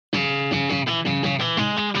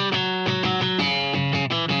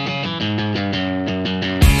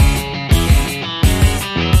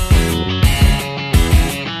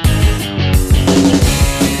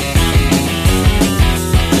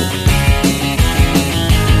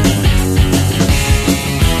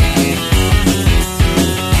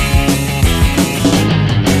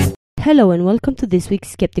Hello and welcome to this week's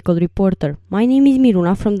Skeptical Reporter. My name is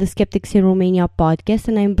Miruna from the Skeptics in Romania podcast,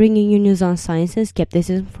 and I'm bringing you news on science and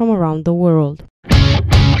skepticism from around the world.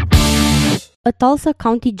 A Tulsa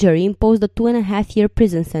County jury imposed a 2.5-year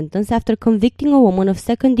prison sentence after convicting a woman of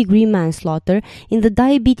second-degree manslaughter in the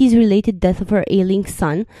diabetes-related death of her ailing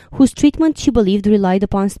son, whose treatment she believed relied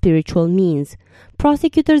upon spiritual means.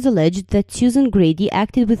 Prosecutors alleged that Susan Grady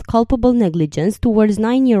acted with culpable negligence towards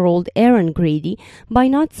 9-year-old Aaron Grady by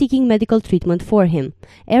not seeking medical treatment for him.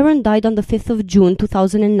 Aaron died on the 5th of June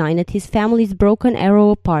 2009 at his family's Broken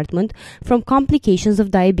Arrow apartment from complications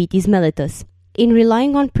of diabetes mellitus. In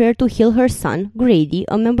relying on prayer to heal her son, Grady,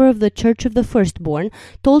 a member of the Church of the Firstborn,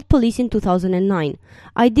 told police in 2009,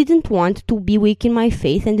 "I didn't want to be weak in my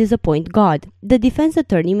faith and disappoint God." The defense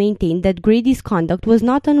attorney maintained that Grady's conduct was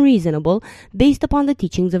not unreasonable based upon the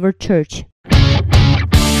teachings of her church.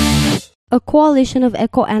 A coalition of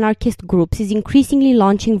eco-anarchist groups is increasingly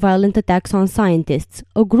launching violent attacks on scientists.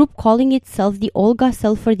 A group calling itself the Olga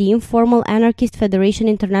Cell for the Informal Anarchist Federation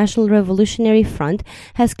International Revolutionary Front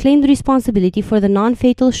has claimed responsibility for the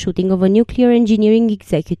non-fatal shooting of a nuclear engineering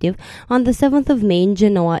executive on the 7th of May in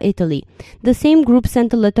Genoa, Italy. The same group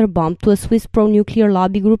sent a letter bomb to a Swiss pro-nuclear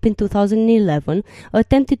lobby group in 2011,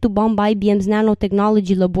 attempted to bomb IBM's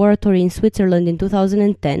nanotechnology laboratory in Switzerland in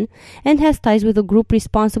 2010, and has ties with a group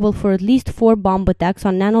responsible for at least 4 bomb attacks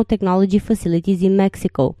on nanotechnology facilities in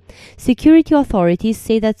Mexico. Security authorities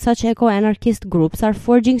say that such eco-anarchist groups are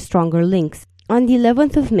forging stronger links. On the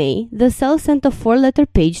 11th of May, the Cell sent a 4-letter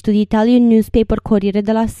page to the Italian newspaper Corriere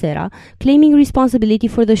della Sera, claiming responsibility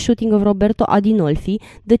for the shooting of Roberto Adinolfi,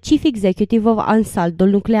 the chief executive of Ansaldo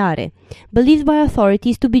Nucleare. Believed by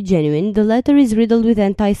authorities to be genuine, the letter is riddled with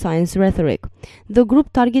anti-science rhetoric. The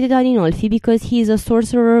group targeted Adinolfi because he is a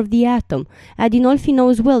sorcerer of the atom. Adinolfi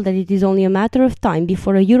knows well that it is only a matter of time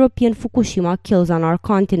before a European Fukushima kills on our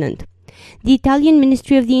continent. The Italian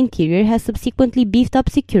Ministry of the Interior has subsequently beefed up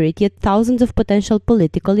security at thousands of potential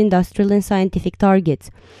political, industrial and scientific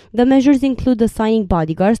targets. The measures include assigning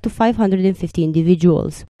bodyguards to 550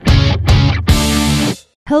 individuals.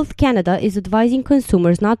 Health Canada is advising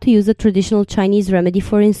consumers not to use a traditional Chinese remedy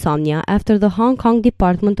for insomnia after the Hong Kong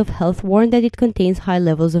Department of Health warned that it contains high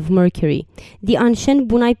levels of mercury. The Anshen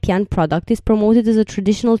Bunai Pian product is promoted as a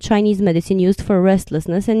traditional Chinese medicine used for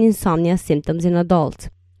restlessness and insomnia symptoms in adults.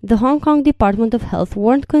 The Hong Kong Department of Health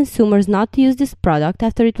warned consumers not to use this product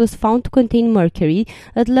after it was found to contain mercury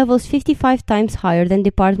at levels 55 times higher than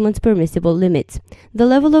department's permissible limits. The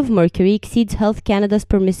level of mercury exceeds Health Canada's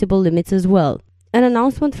permissible limits as well. An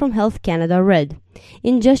announcement from Health Canada read,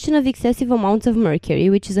 "Ingestion of excessive amounts of mercury,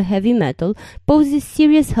 which is a heavy metal, poses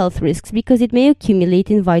serious health risks because it may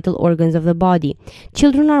accumulate in vital organs of the body.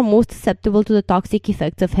 Children are most susceptible to the toxic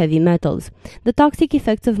effects of heavy metals. The toxic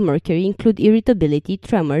effects of mercury include irritability,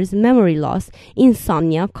 tremors, memory loss,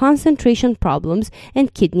 insomnia, concentration problems,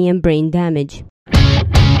 and kidney and brain damage."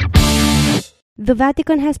 The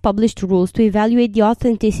Vatican has published rules to evaluate the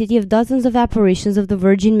authenticity of dozens of apparitions of the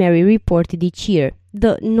Virgin Mary reported each year.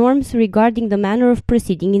 The norms regarding the manner of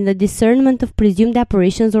proceeding in the discernment of presumed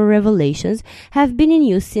apparitions or revelations have been in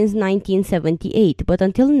use since 1978, but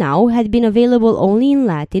until now had been available only in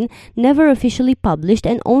Latin, never officially published,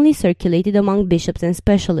 and only circulated among bishops and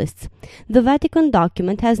specialists. The Vatican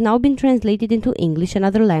document has now been translated into English and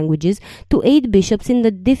other languages to aid bishops in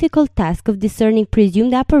the difficult task of discerning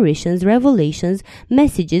presumed apparitions, revelations,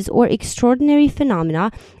 messages, or extraordinary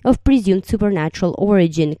phenomena of presumed supernatural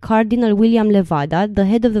origin. Cardinal William Levada, the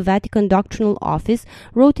head of the Vatican Doctrinal Office,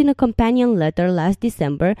 wrote in a companion letter last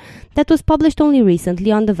December that was published only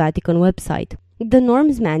recently on the Vatican website. The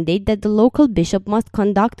norms mandate that the local bishop must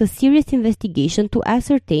conduct a serious investigation to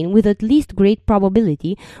ascertain with at least great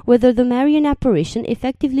probability whether the Marian apparition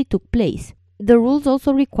effectively took place. The rules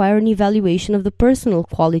also require an evaluation of the personal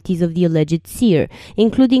qualities of the alleged seer,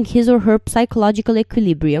 including his or her psychological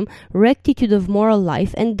equilibrium, rectitude of moral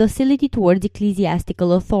life, and docility towards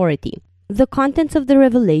ecclesiastical authority. The contents of the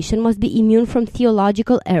revelation must be immune from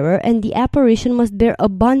theological error, and the apparition must bear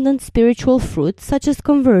abundant spiritual fruit, such as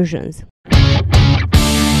conversions.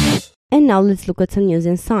 And now let's look at some news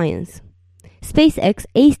in science. SpaceX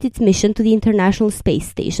aced its mission to the International Space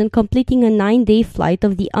Station, completing a 9-day flight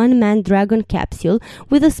of the unmanned Dragon capsule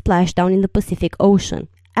with a splashdown in the Pacific Ocean.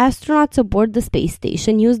 Astronauts aboard the space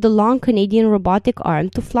station used the long Canadian robotic arm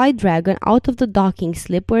to fly Dragon out of the docking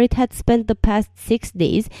slip where it had spent the past 6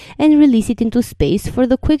 days and release it into space for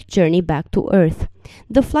the quick journey back to Earth.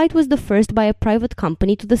 The flight was the first by a private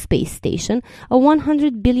company to the space station, a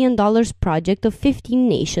 $100 billion project of 15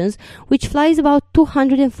 nations, which flies about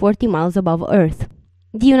 240 miles above Earth.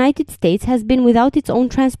 The United States has been without its own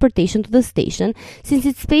transportation to the station since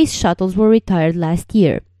its space shuttles were retired last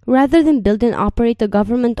year. Rather than build and operate a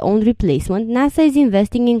government-owned replacement, NASA is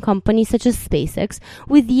investing in companies such as SpaceX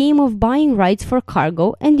with the aim of buying rights for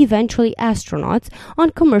cargo and eventually astronauts on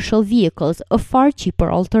commercial vehicles, a far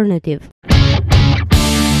cheaper alternative.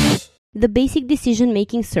 The basic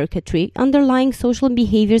decision-making circuitry underlying social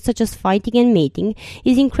behaviors such as fighting and mating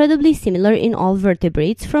is incredibly similar in all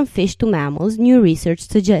vertebrates, from fish to mammals, new research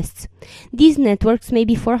suggests. These networks may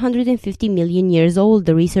be 450 million years old,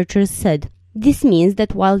 the researchers said. This means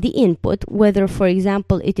that while the input, whether for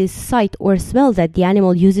example it is sight or smell that the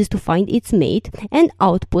animal uses to find its mate, and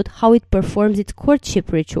output, how it performs its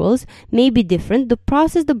courtship rituals, may be different, the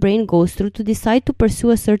process the brain goes through to decide to pursue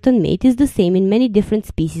a certain mate is the same in many different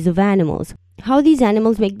species of animals. How these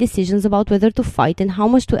animals make decisions about whether to fight and how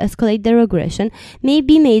much to escalate their aggression may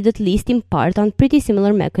be made at least in part on pretty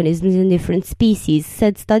similar mechanisms in different species,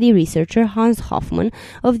 said study researcher Hans Hofmann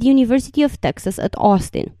of the University of Texas at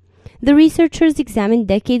Austin. The researchers examined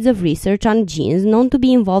decades of research on genes known to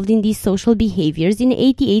be involved in these social behaviors in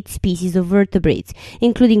 88 species of vertebrates,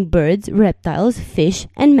 including birds, reptiles, fish,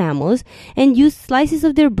 and mammals, and used slices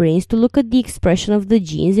of their brains to look at the expression of the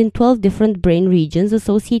genes in 12 different brain regions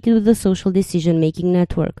associated with the social decision-making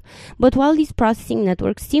network. But while these processing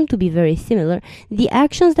networks seem to be very similar, the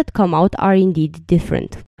actions that come out are indeed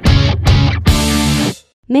different.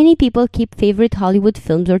 Many people keep favorite Hollywood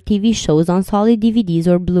films or TV shows on solid DVDs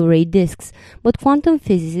or Blu-ray discs, but quantum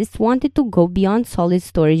physicists wanted to go beyond solid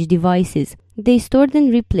storage devices. They stored and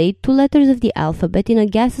replayed 2 letters of the alphabet in a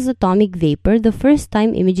gaseous atomic vapor, the first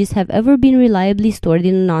time images have ever been reliably stored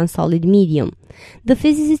in a non-solid medium. The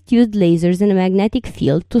physicists used lasers and a magnetic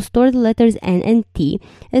field to store the letters N and T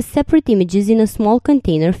as separate images in a small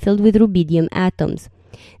container filled with rubidium atoms.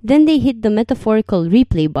 Then they hit the metaphorical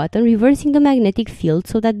replay button, reversing the magnetic field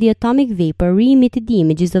so that the atomic vapor re-emitted the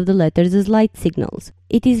images of the letters as light signals.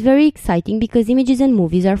 It is very exciting because images and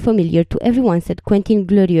movies are familiar to everyone, said Quentin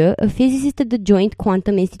Glorieux, a physicist at the Joint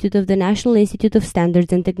Quantum Institute of the National Institute of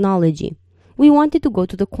Standards and Technology. We wanted to go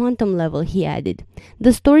to the quantum level, he added.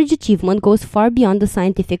 The storage achievement goes far beyond the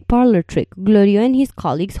scientific parlor trick. Glorieux and his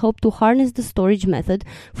colleagues hope to harness the storage method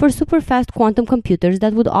for superfast quantum computers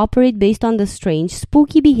that would operate based on the strange,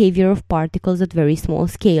 spooky behavior of particles at very small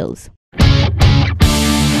scales.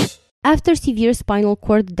 After severe spinal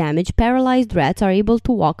cord damage, paralyzed rats are able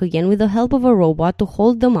to walk again with the help of a robot to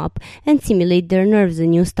hold them up and simulate their nerves, a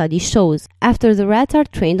new study shows. After the rats are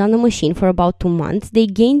trained on the machine for about 2 months, they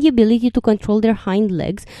gain the ability to control their hind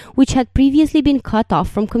legs, which had previously been cut off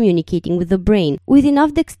from communicating with the brain, with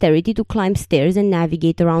enough dexterity to climb stairs and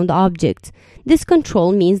navigate around objects. This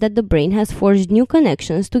control means that the brain has forged new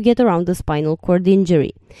connections to get around the spinal cord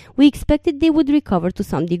injury. We expected they would recover to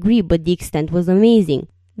some degree, but the extent was amazing.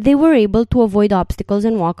 They were able to avoid obstacles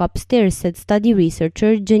and walk upstairs, said study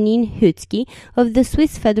researcher Janine Hutsky of the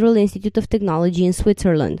Swiss Federal Institute of Technology in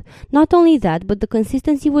Switzerland. Not only that, but the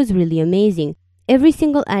consistency was really amazing. Every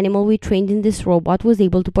single animal we trained in this robot was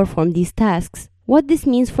able to perform these tasks. What this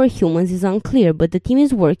means for humans is unclear, but the team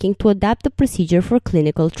is working to adapt the procedure for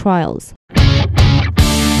clinical trials.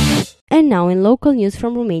 And now in local news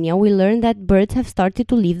from Romania, we learned that birds have started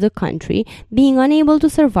to leave the country, being unable to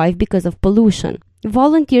survive because of pollution.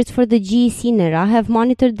 Volunteers for the GEC Nera have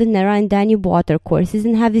monitored the Nera and Danube watercourses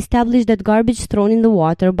and have established that garbage thrown in the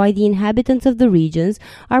water by the inhabitants of the regions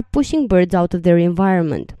are pushing birds out of their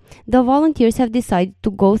environment. The volunteers have decided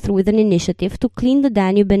to go through with an initiative to clean the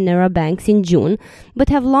Danube and Nera banks in June, but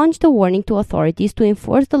have launched a warning to authorities to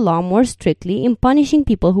enforce the law more strictly in punishing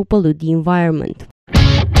people who pollute the environment.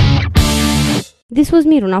 This was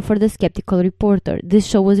Miruna for The Skeptical Reporter. This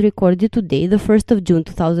show was recorded today, the 1st of June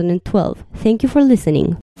 2012. Thank you for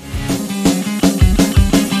listening.